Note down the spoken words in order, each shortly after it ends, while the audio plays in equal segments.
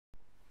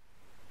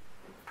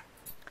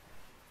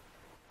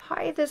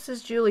Hi, this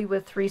is Julie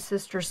with Three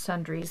Sisters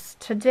Sundries.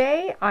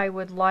 Today I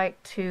would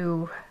like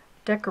to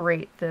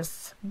decorate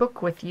this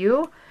book with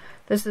you.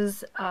 This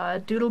is a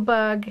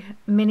Doodlebug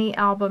mini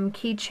album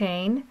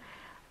keychain.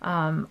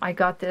 I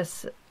got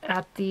this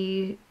at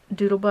the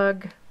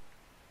Doodlebug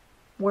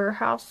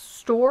warehouse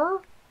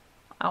store.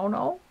 I don't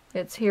know.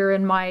 It's here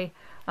in my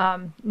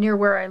near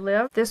where I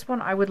live. This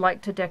one I would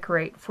like to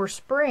decorate for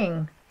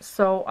spring.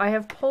 So I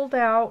have pulled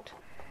out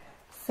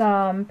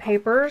some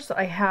papers.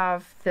 I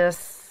have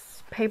this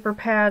paper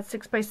pad,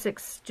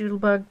 6x6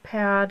 Doodlebug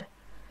pad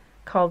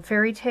called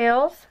Fairy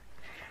Tales.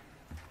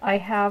 I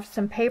have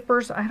some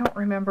papers. I don't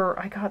remember.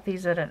 I got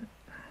these at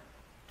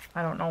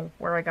I don't know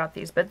where I got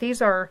these, but these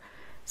are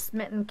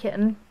Smitten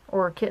Kitten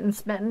or Kitten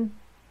Smitten.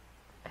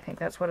 I think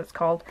that's what it's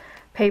called.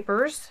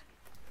 Papers.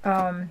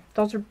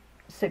 Those are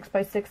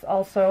 6x6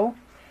 also.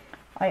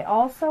 I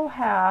also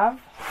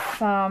have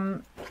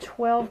some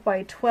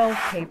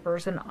 12x12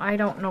 papers, and I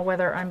don't know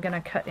whether I'm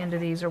going to cut into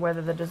these or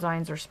whether the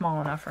designs are small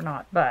enough or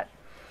not, but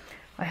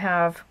I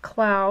have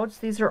clouds.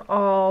 These are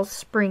all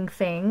spring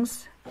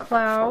things.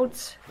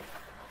 Clouds.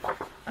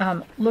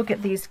 Look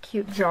at these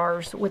cute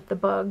jars with the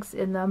bugs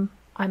in them.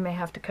 I may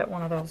have to cut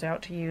one of those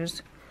out to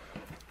use.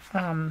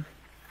 And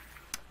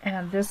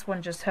this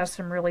one just has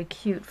some really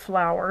cute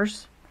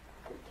flowers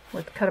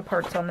with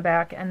cut-aparts on the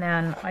back. And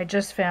then I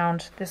just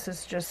found, this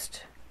is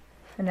just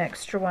an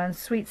extra one,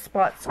 Sweet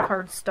Spots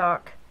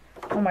cardstock.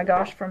 Oh my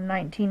gosh, from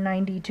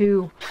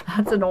 1992.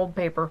 That's an old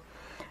paper.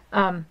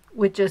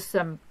 With just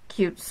some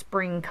cute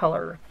spring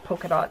color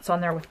polka dots on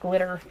there with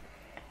glitter.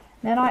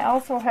 Then I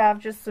also have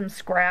just some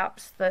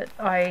scraps that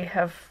I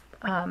have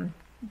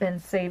been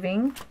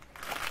saving.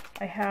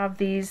 I have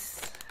these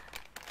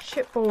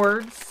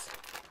chipboards.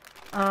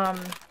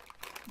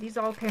 These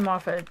all came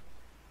off a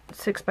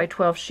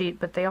 6x12 sheet,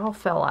 but they all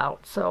fell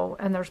out. So,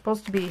 and they're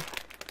supposed to be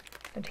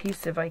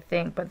adhesive, I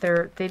think, but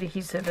the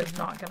adhesive is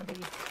not going to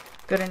be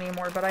good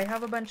anymore. But I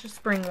have a bunch of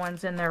spring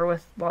ones in there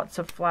with lots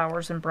of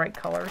flowers and bright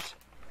colors.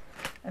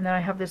 And then I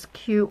have this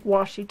cute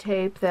washi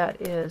tape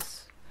that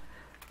is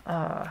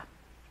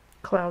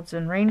clouds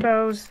and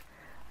rainbows.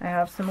 I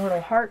have some little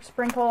heart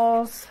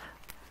sprinkles,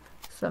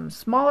 some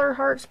smaller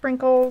heart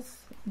sprinkles,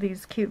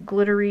 these cute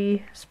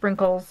glittery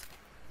sprinkles,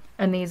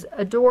 and these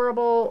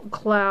adorable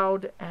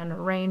cloud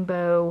and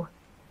rainbow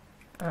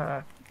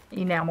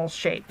enamel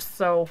shapes.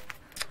 So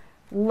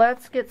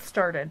let's get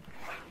started.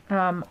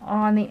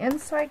 On the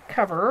inside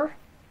cover,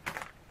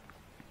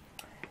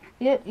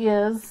 it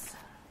is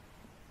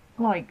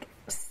like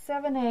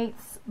 7/8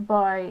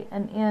 by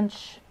 1.25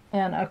 inches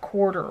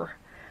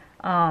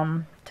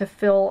to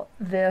fill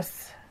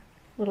this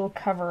little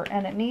cover,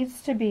 and it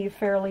needs to be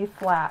fairly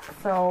flat.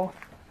 So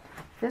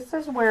this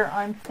is where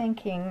I'm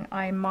thinking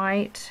I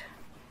might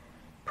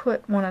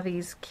put one of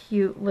these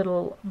cute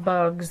little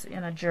bugs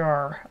in a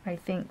jar. I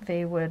think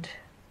they would,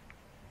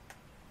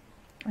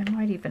 I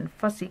might even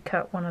fussy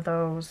cut one of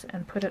those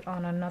and put it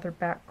on another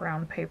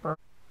background paper.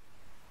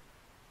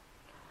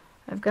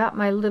 I've got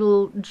my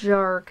little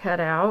jar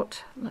cut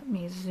out. Let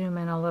me zoom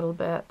in a little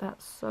bit.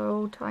 That's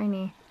so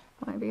tiny.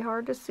 Might be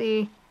hard to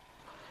see.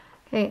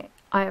 Okay,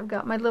 I have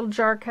got my little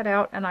jar cut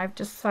out, and I've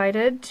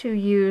decided to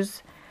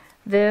use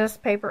this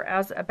paper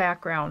as a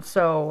background.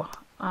 So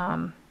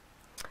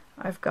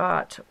I've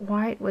got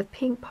white with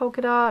pink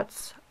polka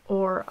dots,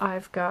 or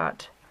I've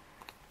got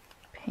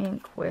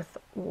pink with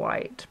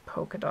white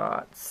polka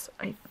dots.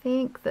 I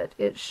think that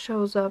it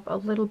shows up a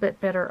little bit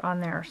better on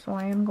there. So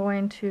I am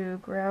going to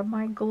grab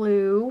my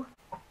glue,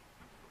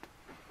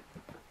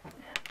 and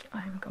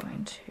I'm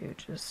going to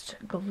just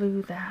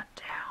glue that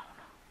down.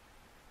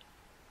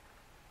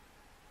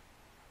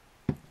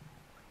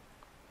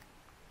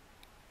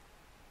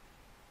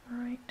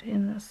 Right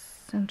in the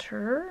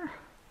center.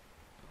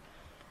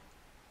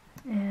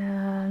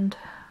 And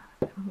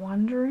I'm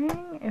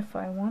wondering if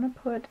I want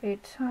to put a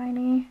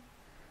tiny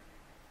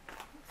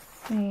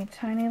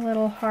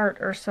little heart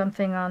or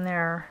something on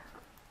there.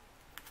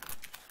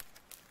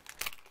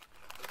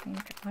 I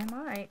think I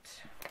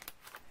might.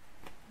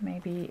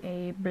 Maybe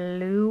a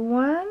blue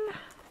one.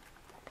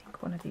 I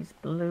think one of these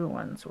blue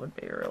ones would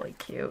be really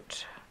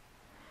cute.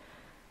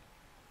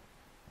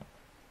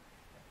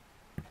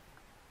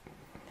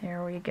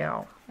 There we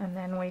go. And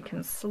then we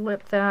can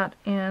slip that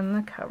in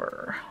the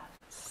cover.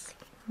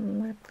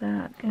 Slip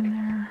that in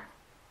there.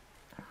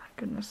 Oh my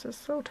goodness, it's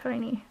so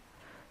tiny.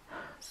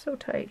 So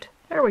tight.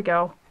 There we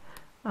go.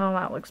 Oh,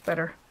 that looks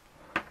better.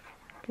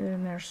 Get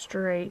in there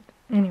straight.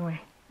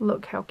 Anyway,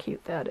 look how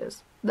cute that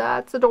is.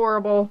 That's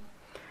adorable.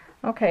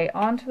 Okay,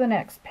 on to the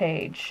next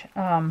page.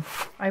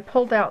 I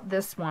pulled out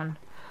this one.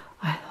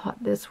 I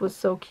thought this was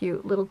so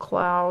cute. Little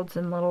clouds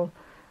and little,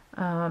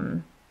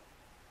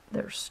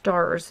 they're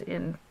stars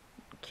in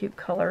cute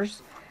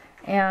colors.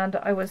 And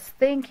I was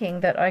thinking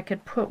that I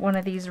could put one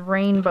of these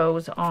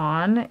rainbows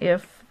on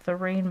if the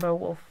rainbow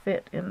will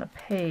fit in the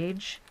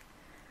page.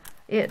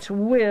 It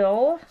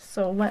will,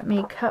 so let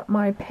me cut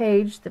my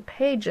page. The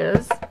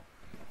pages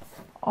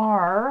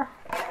are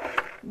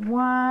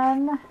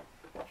 1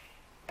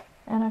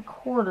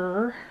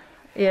 1/4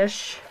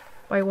 ish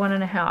by 1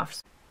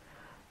 1/2.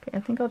 Okay, I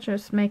think I'll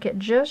just make it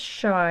just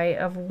shy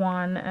of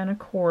 1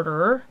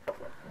 1/4.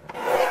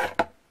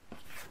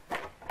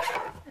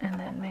 And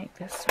then make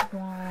this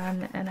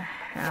 1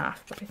 1/2.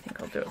 But I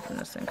think I'll do it from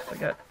this end because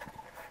I got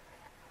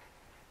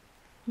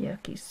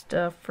yucky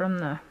stuff from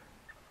the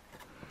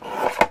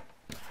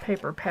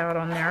paper pad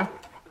on there.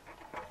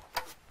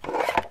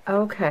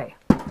 Okay.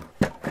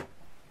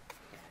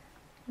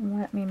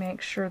 Let me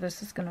make sure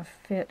this is going to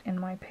fit in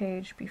my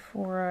page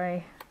before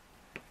I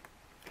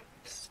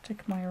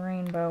stick my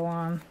rainbow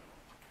on.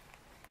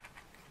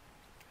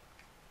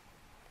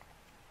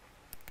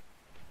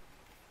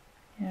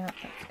 Yeah,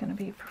 that's going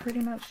to be pretty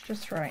much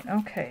just right.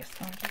 Okay,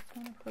 so I just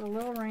want to put a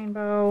little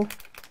rainbow.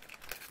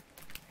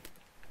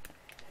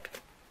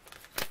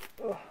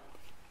 Ugh.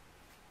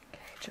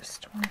 Okay,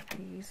 just one of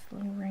these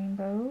little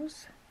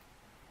rainbows.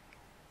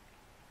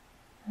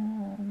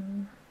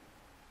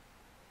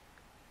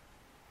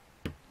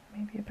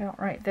 Maybe about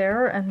right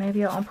there, and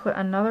maybe I'll put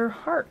another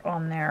heart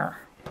on there.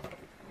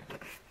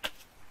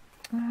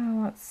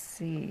 Let's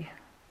see.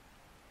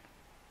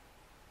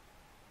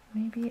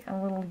 Maybe a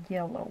little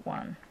yellow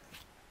one.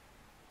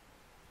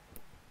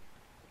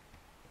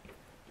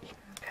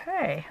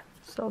 Okay,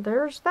 so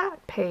there's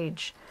that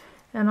page.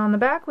 And on the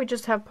back we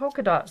just have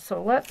polka dots,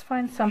 so let's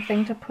find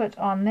something to put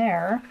on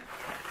there.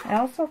 I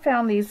also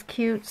found these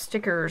cute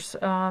stickers.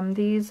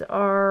 These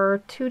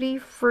are Tutti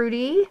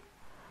Frutti.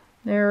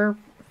 They're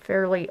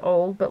fairly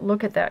old, but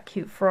look at that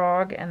cute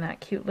frog and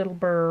that cute little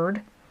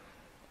bird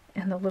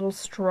and the little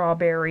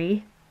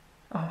strawberry.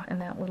 Oh,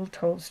 and that little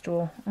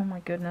toadstool. Oh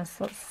my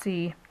goodness, let's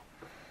see.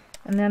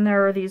 And then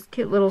there are these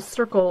cute little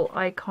circle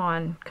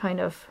icon kind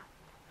of,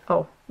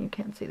 oh, you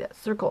can't see that,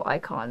 circle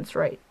icons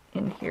right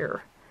in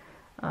here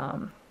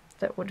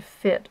that would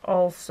fit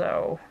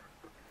also.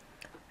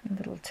 And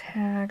little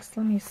tags.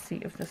 Let me see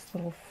if this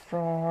little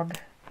frog,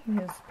 he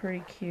is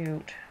pretty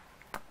cute.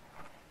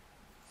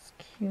 This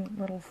cute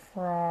little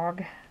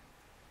frog.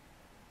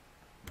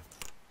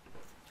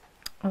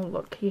 Oh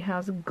look, he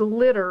has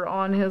glitter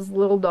on his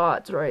little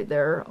dots right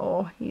there.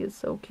 Oh, he is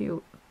so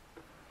cute.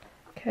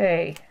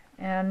 Okay,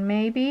 and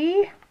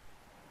maybe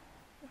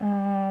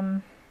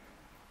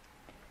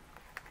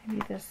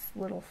maybe this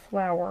little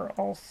flower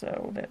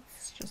also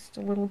that's just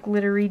a little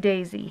glittery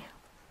daisy.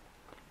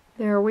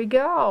 There we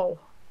go.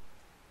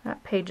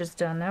 That page is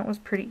done. That was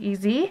pretty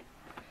easy.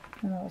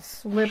 And we'll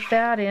slip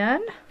that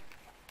in.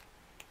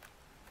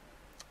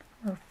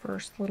 Our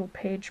first little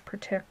page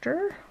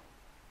protector.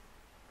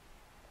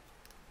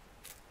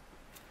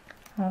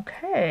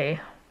 Okay.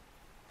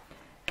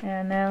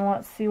 And then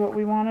let's see what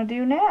we want to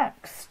do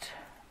next.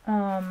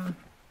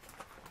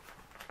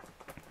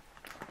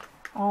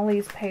 All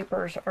these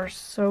papers are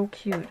so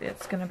cute.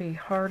 It's going to be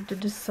hard to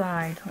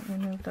decide. Let me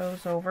move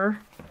those over.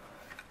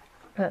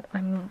 But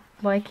I'm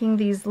liking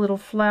these little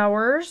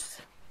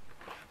flowers,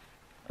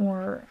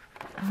 or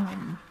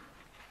I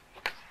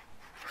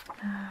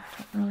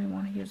don't really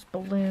want to use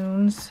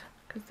balloons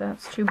because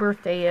that's too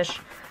birthday-ish.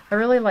 I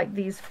really like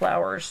these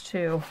flowers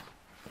too.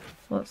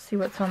 Let's see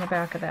what's on the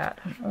back of that.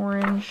 An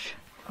orange.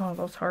 Oh,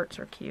 those hearts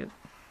are cute.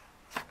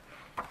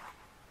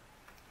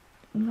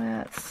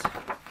 Let's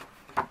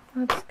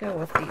go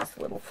with these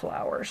little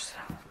flowers.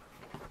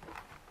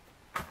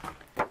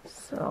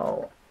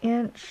 So,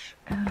 inch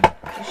and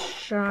just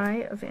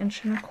shy of 1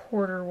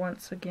 1/4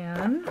 once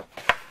again,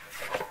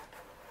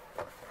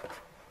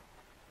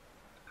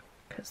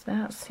 because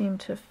that seemed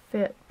to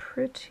fit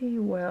pretty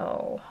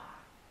well.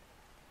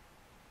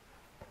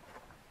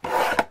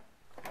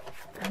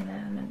 And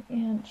then 1 1/2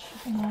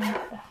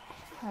 inches.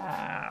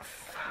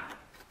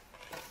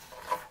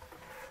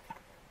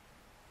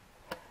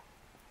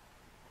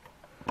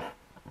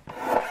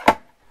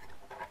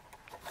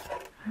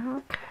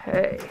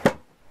 Okay.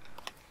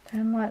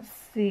 And let's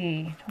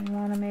see, do we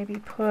want to maybe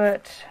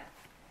put,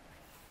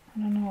 I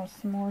don't know,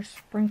 some more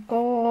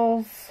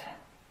sprinkles?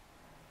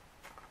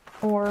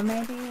 Or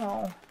maybe,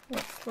 well,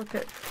 let's look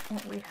at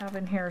what we have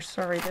in here.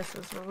 Sorry, this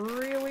is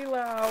really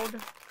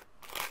loud.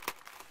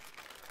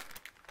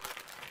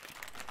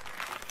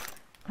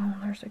 Oh,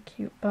 there's a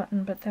cute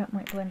button, but that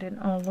might blend in.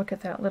 Oh, look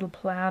at that little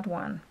plaid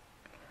one.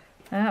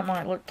 That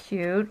might look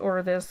cute.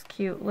 Or this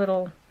cute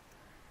little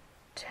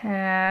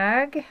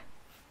tag.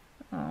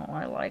 Oh,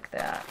 I like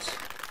that.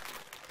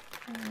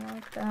 I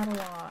like that a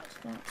lot.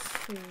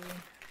 Let's see.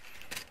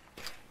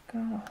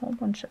 Got a whole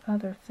bunch of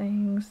other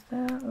things.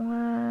 That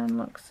one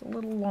looks a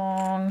little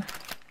long.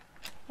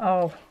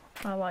 Oh,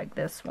 I like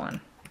this one.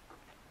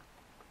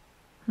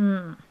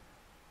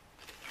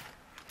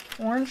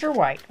 Orange or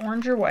white?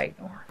 Orange or white?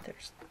 Or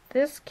there's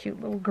this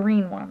cute little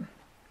green one.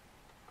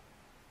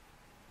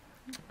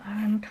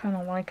 I'm kind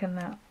of liking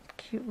that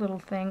cute little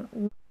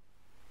thing.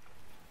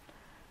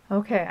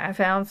 Okay, I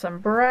found some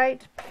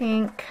bright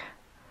pink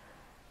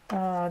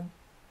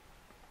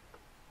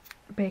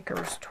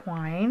baker's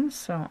twine,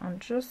 so I'm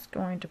just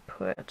going to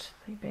put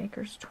the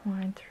baker's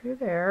twine through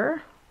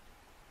there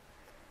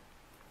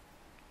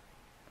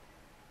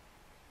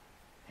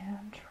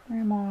and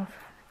trim off,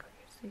 I could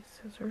use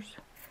these scissors,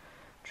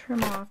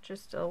 trim off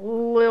just a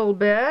little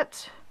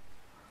bit.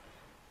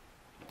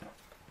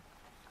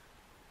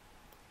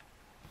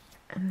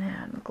 And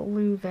then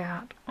glue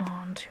that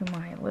onto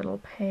my little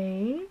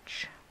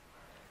page.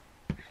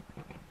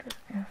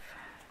 If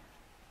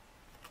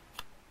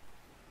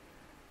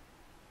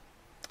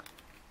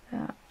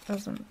that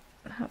doesn't,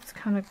 that's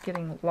kind of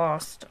getting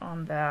lost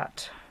on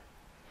that.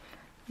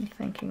 I'm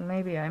thinking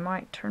maybe I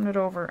might turn it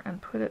over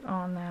and put it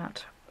on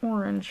that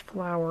orange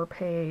flower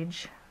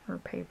page or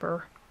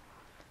paper.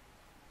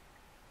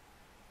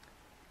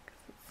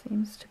 It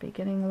seems to be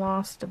getting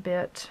lost a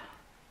bit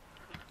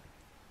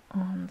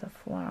on the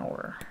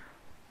flower,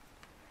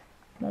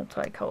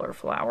 multicolor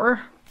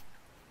flower.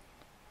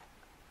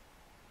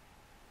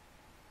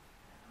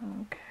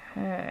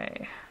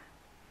 Okay,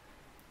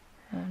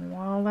 and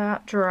while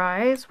that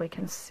dries, we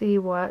can see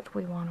what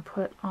we want to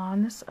put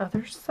on this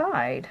other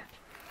side.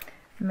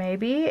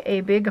 Maybe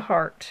a big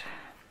heart.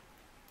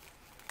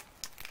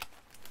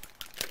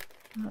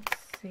 Let's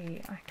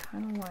see, I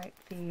kind of like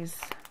these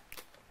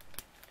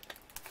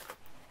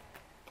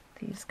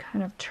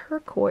kind of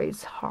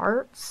turquoise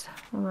hearts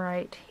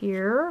right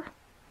here.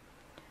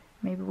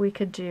 Maybe we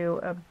could do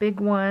a big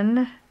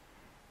one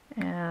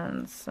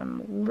and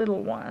some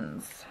little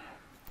ones.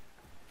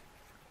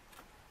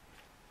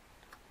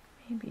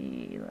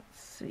 Maybe, let's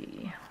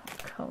see,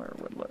 what color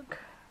would look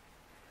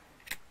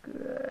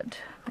good.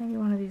 Maybe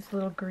one of these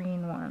little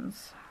green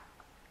ones.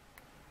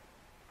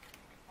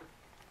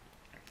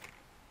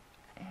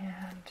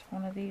 And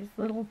one of these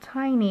little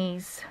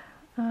tinies.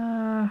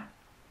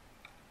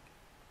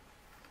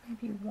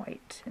 Maybe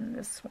white in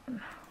this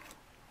one.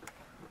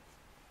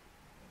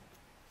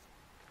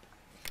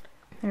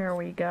 There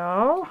we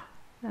go.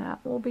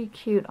 That will be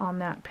cute on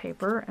that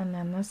paper. And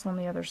then this on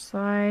the other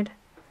side.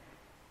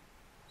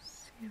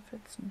 See if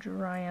it's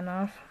dry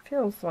enough.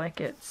 Feels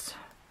like it's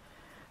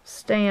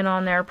staying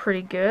on there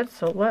pretty good.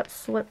 So let's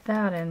slip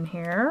that in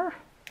here.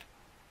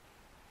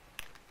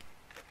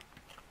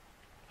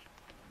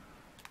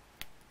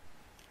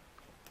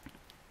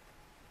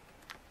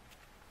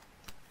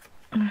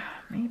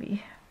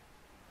 Maybe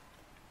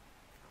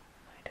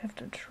might have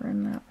to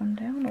trim that one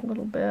down a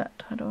little bit.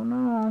 I don't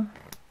know.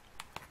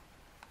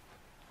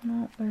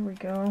 No, there we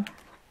go.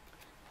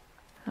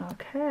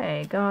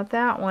 Okay, got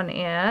that one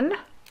in.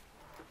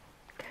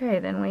 Okay,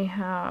 then we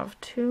have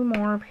 2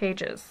 more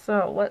pages.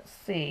 So let's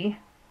see.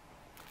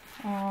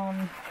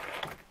 Oh,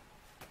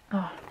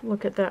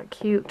 look at that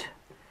cute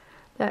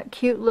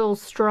little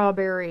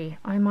strawberry.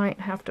 I might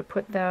have to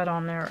put that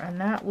on there,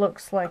 and that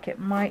looks like it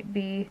might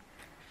be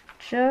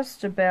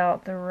just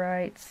about the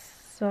right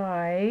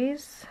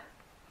size.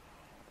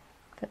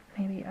 That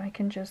maybe I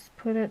can just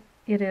put it.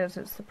 It is.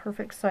 It's the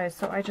perfect size.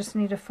 So I just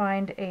need to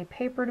find a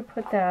paper to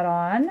put that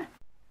on.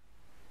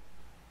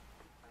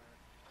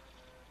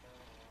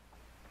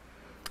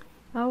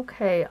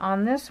 Okay,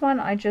 on this one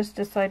I just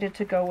decided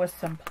to go with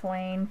some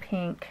plain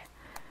pink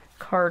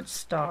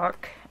cardstock,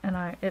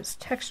 and it's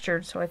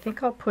textured, so I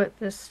think I'll put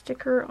this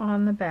sticker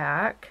on the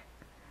back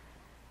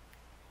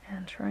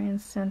and try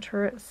and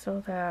center it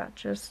so that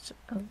just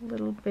a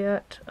little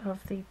bit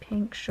of the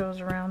pink shows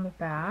around the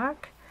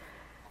back,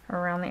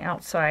 around the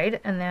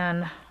outside. And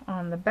then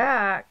on the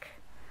back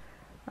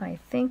I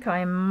think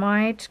I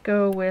might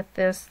go with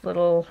this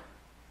little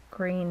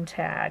green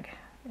tag.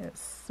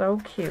 It's so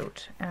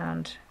cute,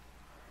 and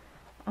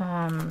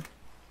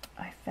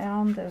I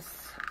found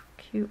this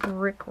cute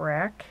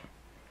rickrack,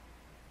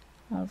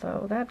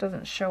 although that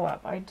doesn't show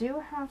up. I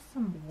do have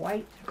some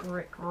white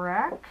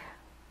rickrack.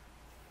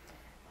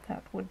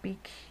 That would be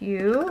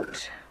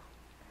cute.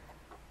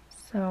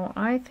 So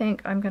I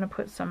think I'm going to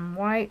put some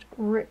white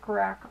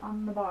rickrack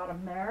on the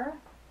bottom there.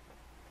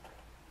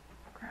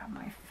 Grab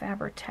my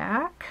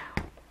Fabri-Tac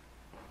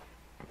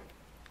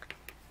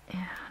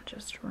and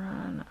just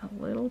run a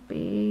little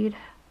bead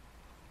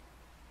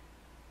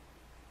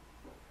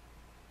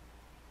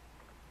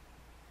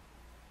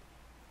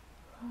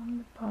on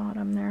the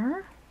bottom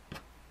there.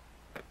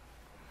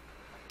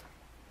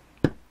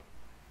 And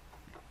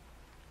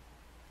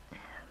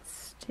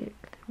stick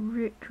the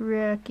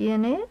rickrack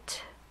in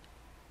it.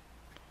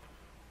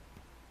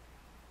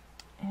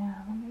 And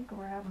let me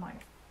grab my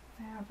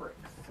fabric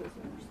scissors.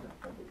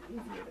 That will be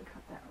easier to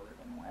cut that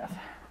ribbon with.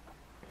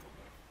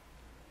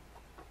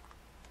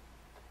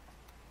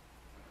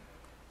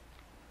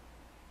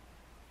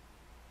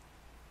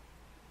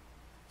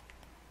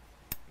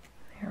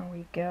 There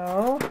we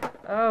go.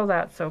 Oh,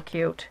 that's so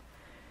cute.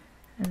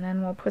 And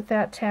then we'll put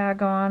that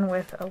tag on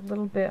with a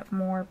little bit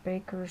more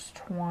baker's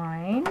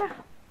twine.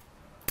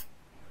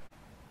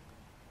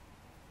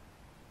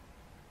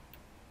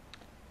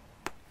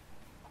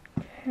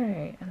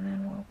 Okay, and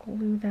then we'll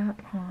glue that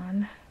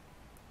on,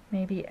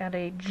 maybe at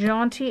a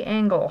jaunty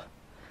angle.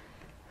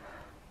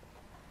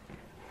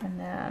 And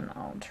then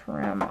I'll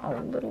trim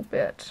a little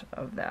bit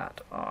of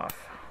that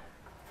off.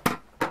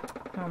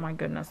 Oh my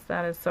goodness,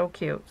 that is so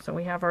cute. So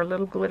we have our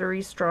little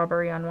glittery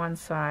strawberry on one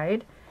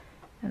side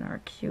and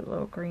our cute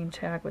little green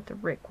tag with the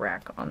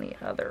rickrack on the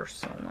other.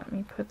 So let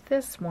me put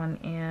this one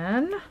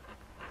in.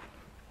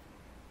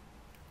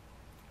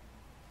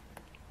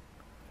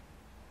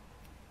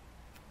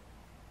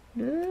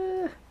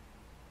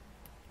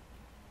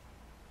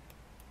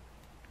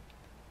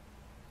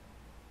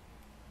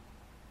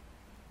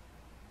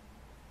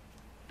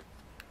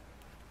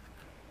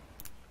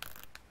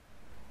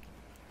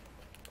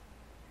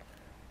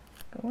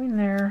 Go in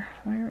there.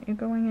 Why aren't you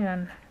going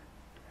in?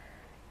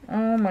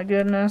 Oh my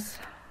goodness.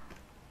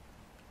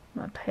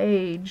 My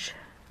page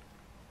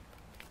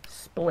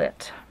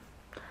split.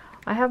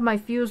 I have my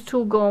fuse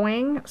tool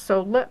going,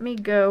 so let me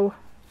go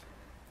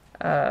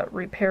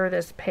repair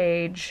this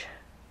page.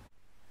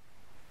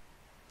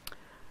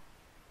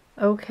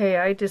 Okay,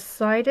 I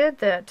decided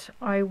that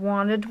I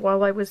wanted,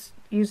 while I was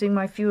using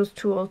my fuse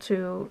tool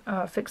to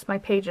fix my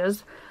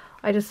pages,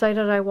 I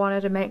decided I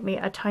wanted to make me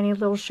a tiny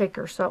little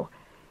shaker. So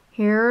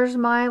here's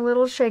my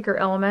little shaker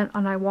element,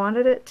 and I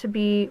wanted it to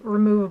be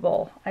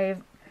removable.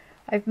 I've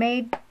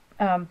made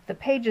the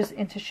pages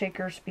into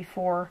shakers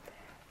before,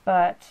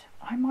 but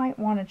I might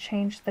want to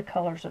change the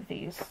colors of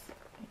these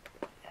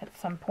at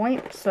some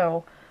point.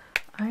 So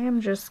I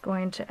am just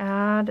going to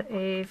add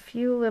a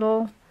few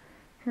little,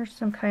 here's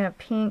some kind of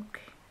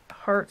pink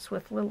hearts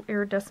with little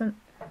iridescent.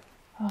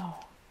 Oh,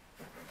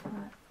 let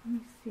me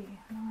see.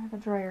 I don't have a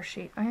dryer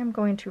sheet. I am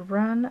going to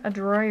run a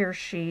dryer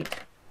sheet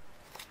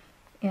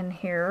in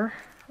here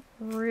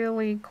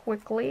really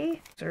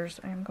quickly.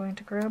 I am going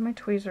to grab my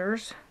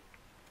tweezers,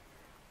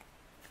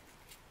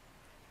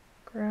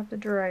 grab the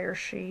dryer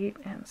sheet,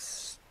 and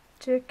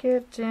stick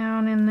it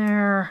down in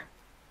there.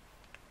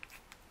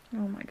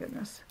 Oh my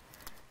goodness.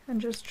 And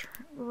just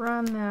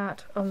run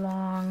that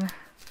along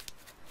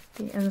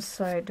the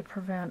inside to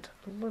prevent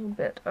a little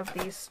bit of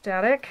the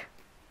static.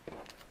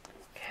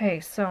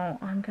 Okay, so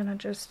I'm gonna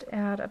just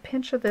add a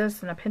pinch of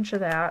this and a pinch of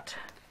that.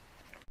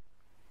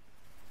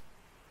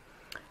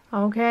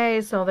 Okay,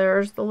 so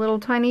there's the little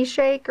tiny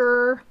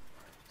shaker.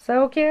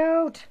 So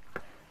cute.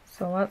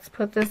 So let's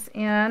put this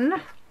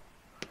in.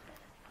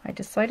 I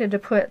decided to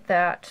put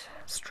that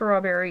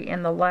strawberry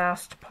in the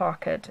last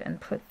pocket and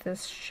put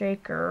this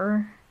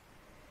shaker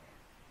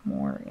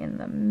more in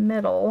the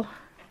middle.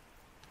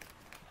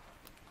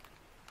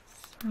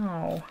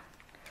 So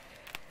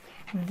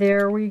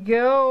there we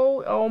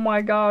go. Oh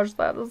my gosh,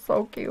 that is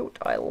so cute.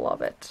 I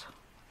love it.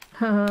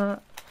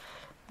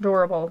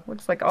 Adorable.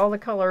 Looks like all the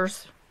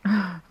colors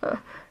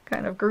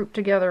kind of grouped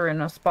together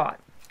in a spot.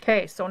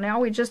 Okay, so now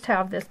we just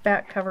have this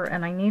back cover,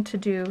 and I need to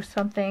do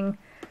something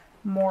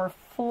more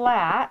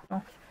flat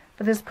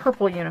for this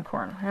purple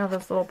unicorn. I have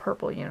this little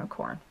purple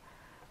unicorn.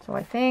 So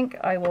I think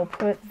I will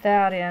put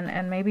that in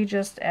and maybe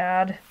just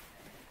add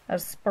a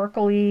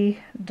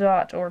sparkly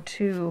dot or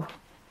two.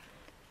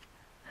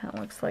 That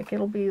looks like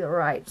it'll be the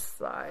right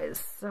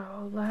size.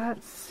 So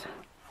let's,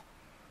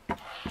 I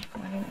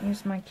didn't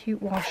use my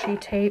cute washi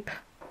tape.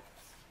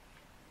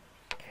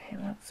 Okay,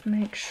 let's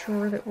make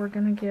sure that we're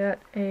gonna get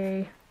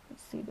a,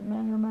 let's see the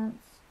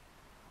measurements.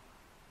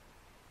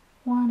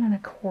 1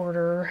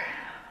 1/4.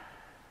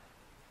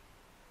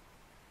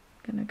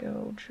 Gonna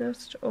go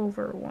just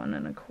over 1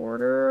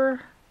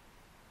 1/4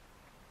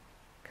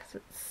 because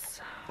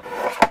it's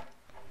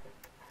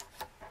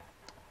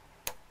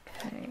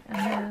okay, and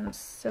then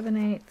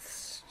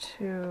 7/8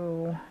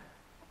 to,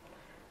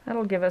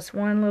 that'll give us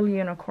one little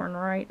unicorn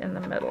right in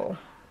the middle.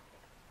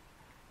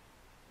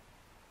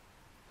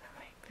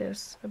 Make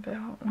this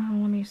about, well,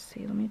 let me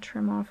see, let me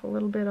trim off a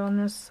little bit on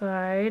this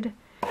side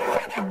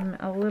and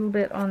a little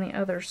bit on the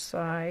other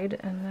side,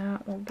 and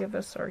that will give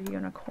us our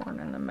unicorn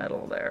in the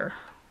middle there.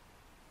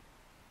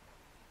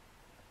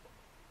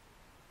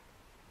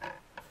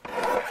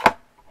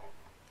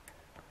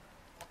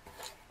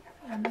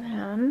 And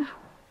then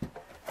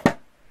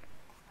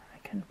I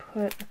can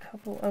put a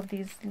couple of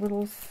these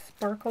little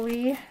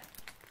sparkly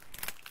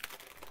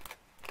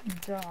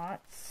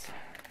dots,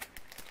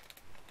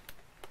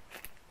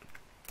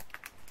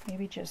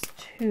 maybe just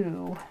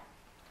 2.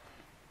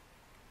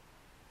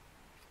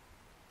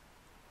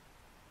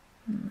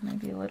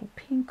 Maybe a little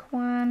pink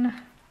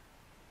one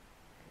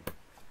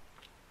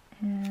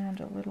and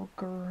a little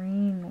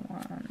green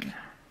one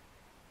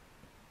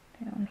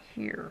down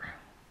here.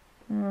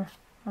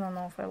 I don't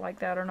know if I like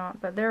that or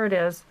not, but there it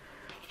is.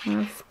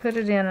 Let's put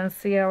it in and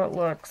see how it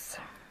looks.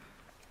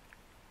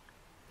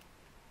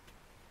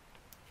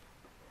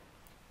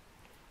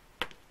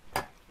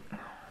 Oh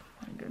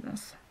my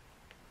goodness.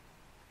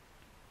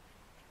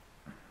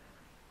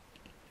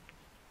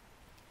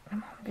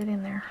 Come on, get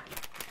in there.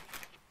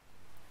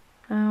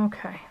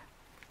 Okay.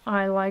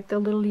 I like the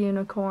little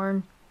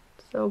unicorn.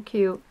 So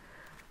cute.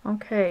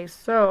 Okay,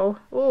 so,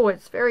 oh,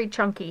 it's very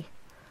chunky.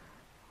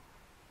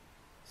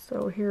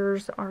 So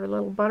here's our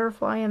little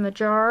butterfly in the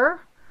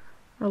jar,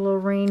 our little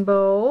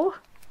rainbow,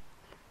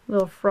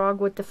 little frog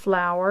with the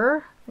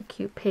flower, a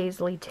cute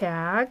paisley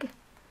tag,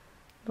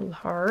 little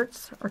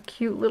hearts, our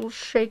cute little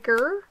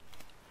shaker,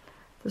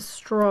 the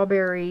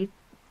strawberry,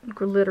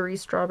 glittery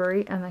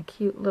strawberry, and the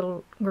cute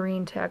little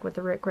green tag with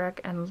the rickrack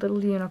and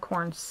little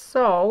unicorn.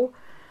 So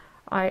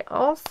I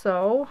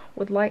also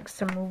would like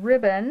some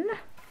ribbon,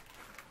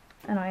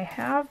 and I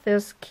have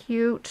this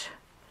cute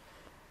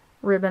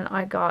ribbon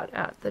I got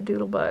at the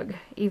Doodlebug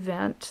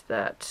event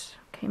that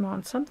came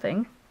on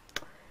something,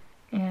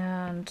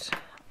 and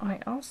I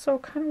also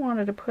kind of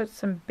wanted to put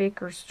some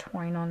baker's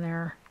twine on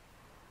there.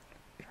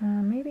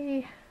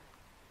 Maybe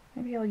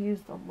I'll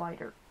use the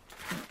lighter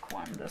pink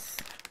one, this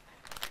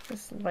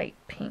light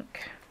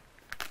pink.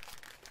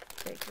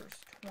 baker's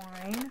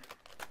twine.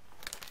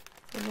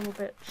 A little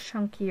bit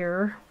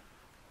chunkier.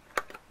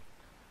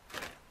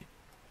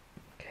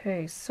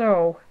 Okay,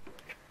 so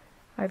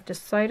I've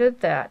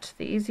decided that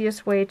the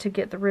easiest way to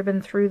get the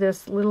ribbon through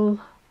this little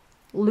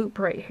loop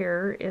right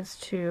here is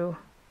to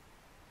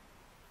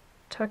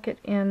tuck it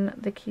in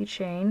the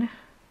keychain.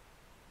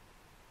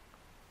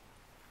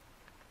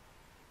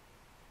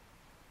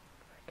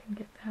 I can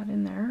get that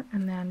in there,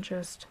 and then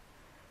just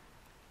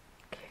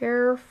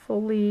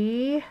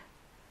carefully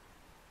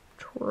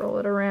twirl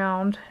it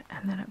around,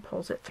 and then it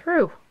pulls it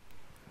through.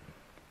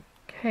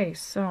 Okay,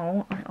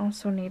 so I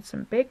also need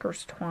some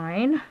baker's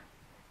twine.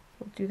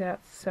 We'll do that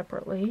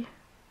separately.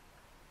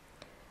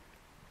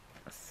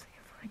 Let's see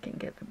if I can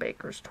get the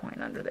baker's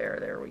twine under there.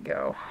 There we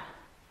go.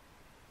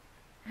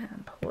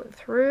 And pull it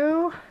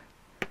through.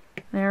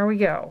 There we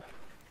go.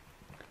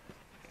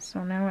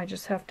 So now I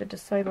just have to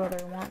decide whether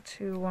I want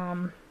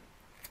to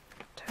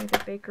tie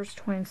the baker's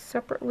twine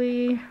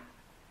separately. I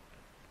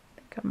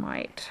think I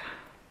might.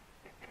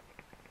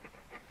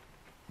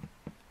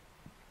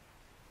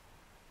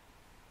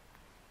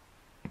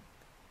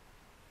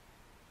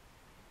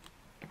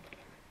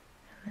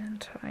 And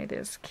tie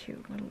this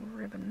cute little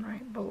ribbon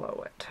right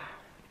below it.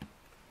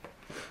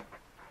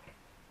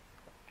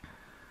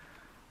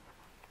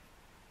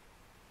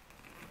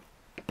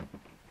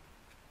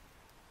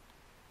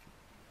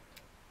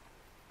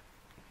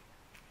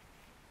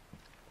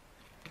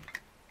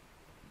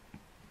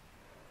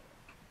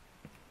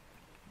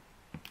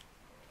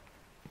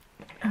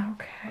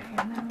 Okay,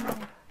 and then we'll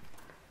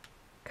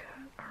cut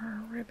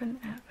our ribbon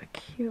at a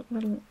cute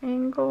little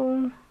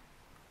angle.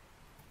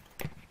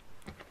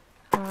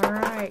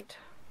 Alright.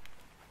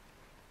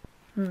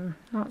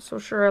 Not so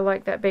sure I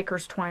like that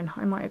baker's twine.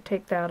 I might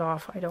take that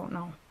off. I don't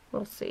know.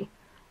 We'll see.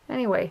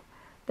 Anyway,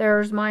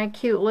 there's my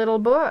cute little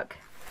book.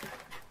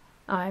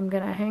 I'm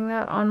going to hang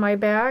that on my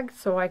bag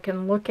so I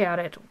can look at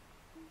it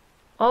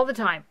all the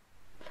time.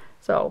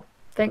 So,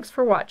 thanks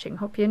for watching.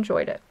 Hope you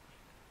enjoyed it.